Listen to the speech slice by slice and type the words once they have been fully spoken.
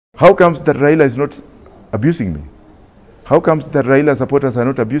How comes that Raila is not abusing me? How comes that Raila supporters are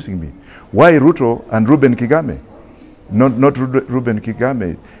not abusing me? Why Ruto and Ruben Kigame? Not Ruben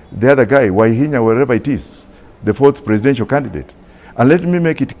Kigame, the other guy, Waihinya, wherever it is, the fourth presidential candidate. And let me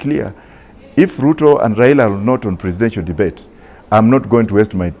make it clear, if Ruto and Raila are not on presidential debate, I'm not going to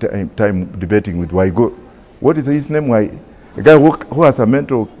waste my time debating with Waigo. What is his name? A guy who has a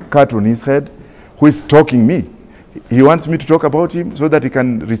mental cut on his head, who is stalking me. He wants me to talk about him so that he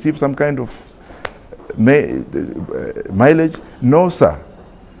can receive some kind of mileage. No, sir.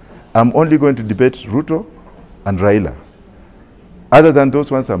 I'm only going to debate Ruto and Raila. Other than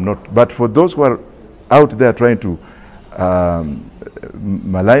those ones, I'm not. But for those who are out there trying to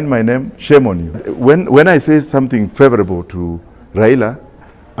malign my name, shame on you. When I say something favorable to Raila,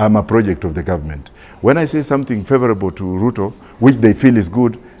 I'm a project of the government. When I say something favorable to Ruto, which they feel is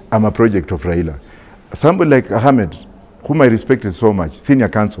good, I'm a project of Raila. Somebody like Ahmed, whom I respected so much, senior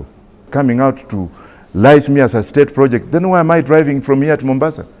counsel, coming out to lice me as a state project, then why am I driving from here to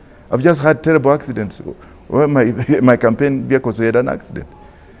Mombasa? I've just had terrible accidents. Why my campaign vehicles had an accident.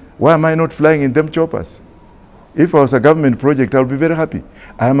 Why am I not flying in them choppers? If I was a government project, I would be very happy.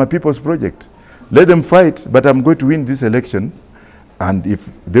 I am a people's project. Let them fight, but I'm going to win this election. And if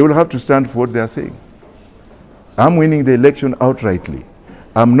they will have to stand for what they are saying. I'm winning the election outrightly.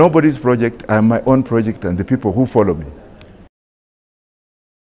 I'm nobody's project. I'm my own project and the people who follow me.